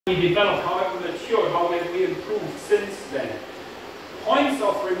we developed, how we matured, how we improved since then. Points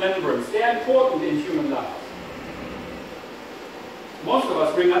of remembrance, they are important in human life. Most of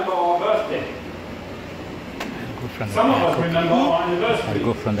us remember our birthday. Some of us remember our anniversary. I'll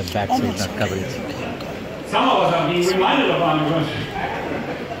go from the back so it's not covering. Some of us are being reminded of our anniversary.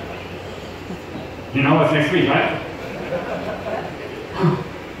 You know what's next week, right?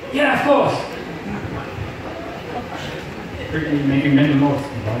 Yeah, of course. Quickly making mental notes.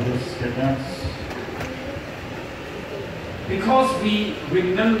 I just get that. Because we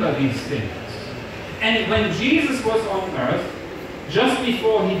remember these things. And when Jesus was on earth, just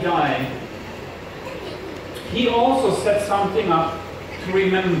before he died, he also set something up to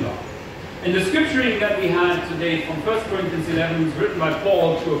remember. And the scripture reading that we had today from 1 Corinthians 11 is written by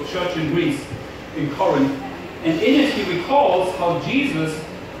Paul to a church in Greece, in Corinth. And in it he recalls how Jesus,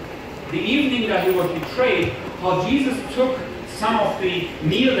 the evening that he was betrayed, how Jesus took some of the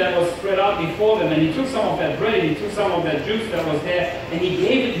meal that was spread out before them, and he took some of that bread, and he took some of that juice that was there, and he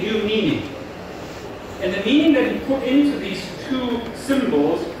gave it new meaning. And the meaning that he put into these two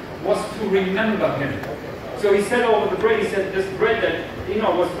symbols was to remember him. So he said over the bread, he said this bread that, you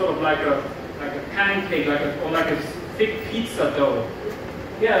know, was sort of like a pancake, or like a thick pizza dough.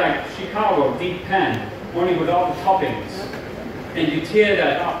 Yeah, like Chicago, deep pan, only without the toppings. And you tear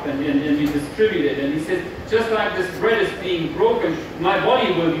that up and you distribute it. And he said, just like this bread is being broken, my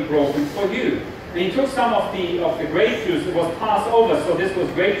body will be broken for you. And he took some of the grape juice. It was Passover, so this was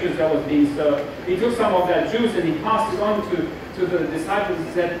grape juice that was being served. He took some of that juice and he passed it on to the disciples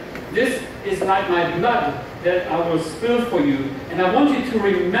and said, this is like my blood that I will spill for you. And I want you to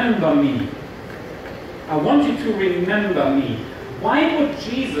remember me. I want you to remember me. Why would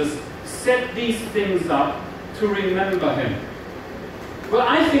Jesus set these things up to remember him? Well,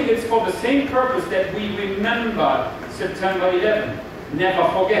 I think it's for the same purpose that we remember September 11.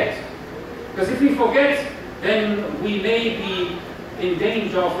 Never forget. Because if we forget, then we may be in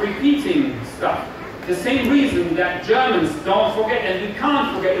danger of repeating stuff. The same reason that Germans don't forget, and we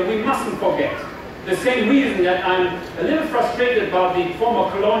can't forget, and we mustn't forget. The same reason that I'm a little frustrated about the former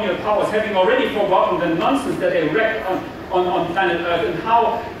colonial powers having already forgotten the nonsense that they wrecked on planet Earth, and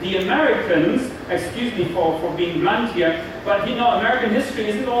how the Americans, excuse me for being blunt here, but you know, American history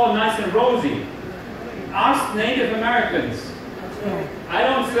isn't all nice and rosy. Ask Native Americans. I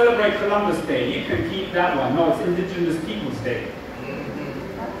don't celebrate Columbus Day. You can keep that one. No, it's Indigenous Peoples Day.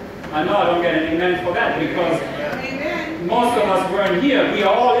 I know I don't get an amen for that, because most of us weren't here. We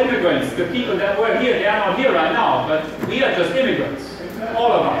are all immigrants. The people that were here, they are not here right now, but we are just immigrants.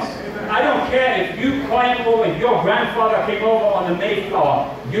 All of us. I don't care if you came over, if your grandfather came over on the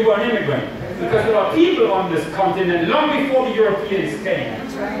Mayflower, you were an immigrant. Because there are people on this continent long before the Europeans came.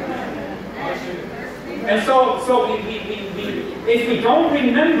 And so if we don't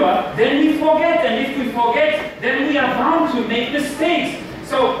remember, then we forget. And if we forget, then we are bound to make mistakes.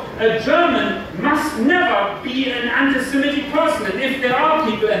 So a German must never be an anti-Semitic person. And if there are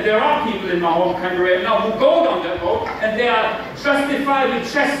people, and there are people in my home country right now who go down that road, and they are justifiably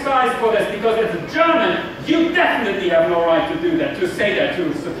chastised for this, because as a German, you definitely have no right to do that, to say that,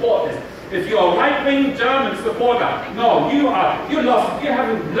 to support this. If you're a right-wing German supporter, no, you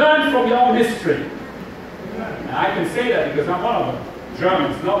haven't learned from your own history. And I can say that because I'm one of them.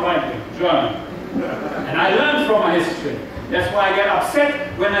 Germans, not right-wing, German. And I learned from my history. That's why I get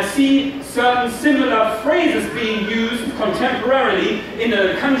upset when I see certain similar phrases being used contemporarily in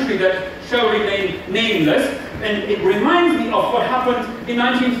a country that shall remain nameless. And it reminds me of what happened in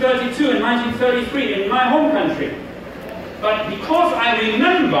 1932 and 1933 in my home country. But because I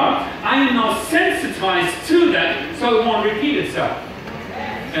remember, I am now sensitized to that, so it won't repeat itself.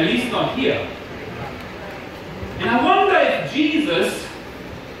 At least not here. And I wonder if Jesus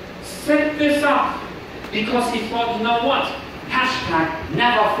set this up because he thought, you know what? Hashtag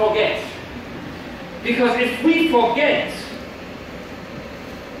never forget. Because if we forget,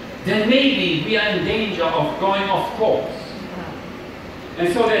 then maybe we are in danger of going off course.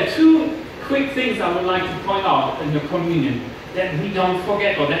 And so there are two quick things I would like to point out in the communion that we don't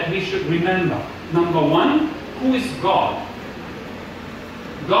forget, or that we should remember. Number one, who is God?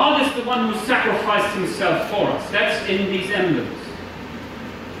 God is the one who sacrificed himself for us. That's in these emblems.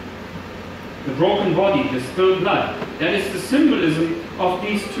 The broken body, the spilled blood. That is the symbolism of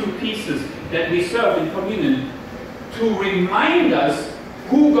these two pieces that we serve in communion to remind us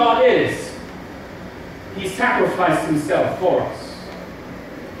who God is. He sacrificed himself for us.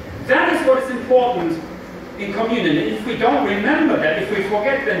 That is what is important in communion. And if we don't remember that, if we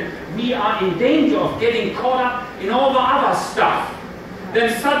forget, then we are in danger of getting caught up in all the other stuff.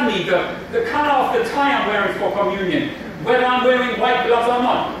 Then suddenly the color of the tie I'm wearing for communion, whether I'm wearing white gloves or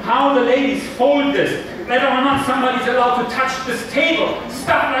not, how the ladies fold this, whether or not somebody's allowed to touch this table.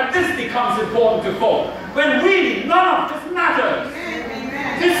 Stuff like this becomes important to fold. When really none of this matters.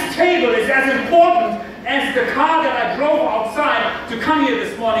 This table is as important as the car that I drove outside to come here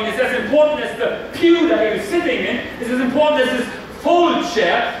this morning. It's as important as the pew that you're sitting in. It's as important as this fold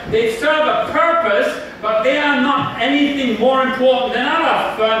chair. They serve a purpose, but they are not anything more important than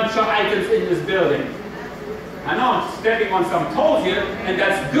other furniture items in this building. I know I'm stepping on some toes here, and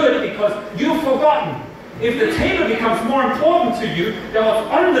that's good because you've forgotten. If the table becomes more important to you than what's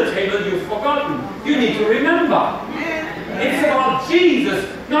on the table, you've forgotten. You need to remember. It's about Jesus,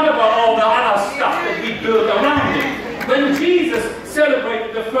 not about all the other stuff that we build around it. When Jesus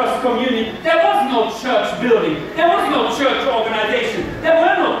celebrated the first communion, there was no church building. There was no church organization. There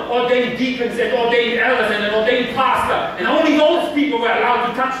were no ordained deacons and ordained elders and an ordained pastor. And only those people were allowed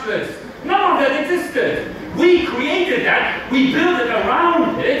to touch this. None of that existed. We created that. We built it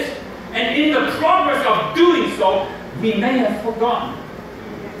around it. And in the progress of doing so, we may have forgotten.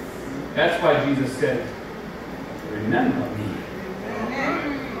 That's why Jesus said, remember me.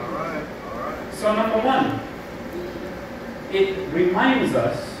 So number one, it reminds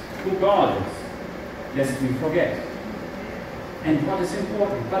us who God is, lest we forget. And what is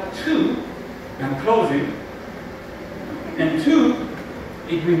important. But two, I'm closing, and two,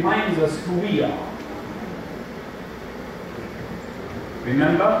 it reminds us who we are.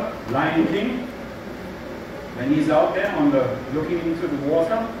 Remember Lion King? When he's out there looking into the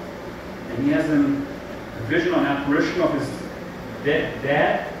water, and he has a vision or an apparition of his dead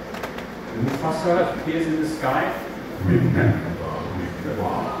dad, and Mufasa appears in the sky. Remember.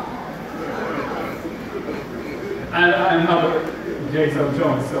 Wow. And I'm not Jason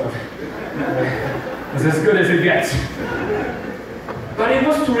Jones, so it's as good as it gets. But it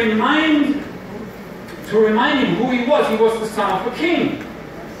was to remind him who he was. He was the son of a king.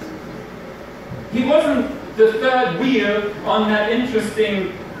 He wasn't the third wheel on that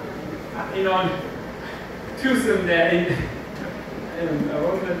interesting, twosome there.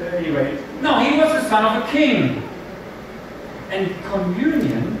 Anyway, no, he was the son of a king. And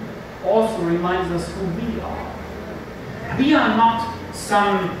communion also reminds us who we are. We are not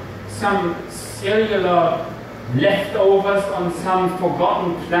some cellular leftovers on some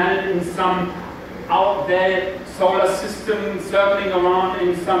forgotten planet in some out there solar system circling around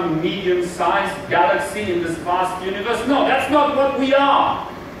in some medium-sized galaxy in this vast universe. No, that's not what we are.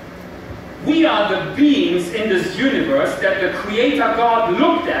 We are the beings in this universe that the Creator God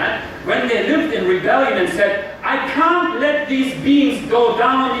looked at when they lived in rebellion and said, I can't let these beings go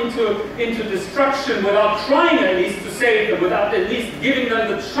down into destruction without trying at least to save them, without at least giving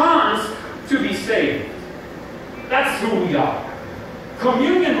them the chance to be saved. That's who we are.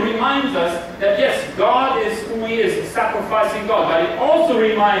 Communion reminds us that yes, God is who He is, sacrificing God, but it also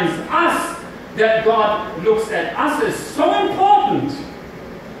reminds us that God looks at us as so important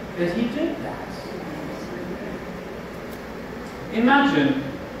that He did that. Imagine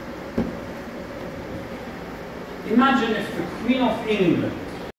if the Queen of England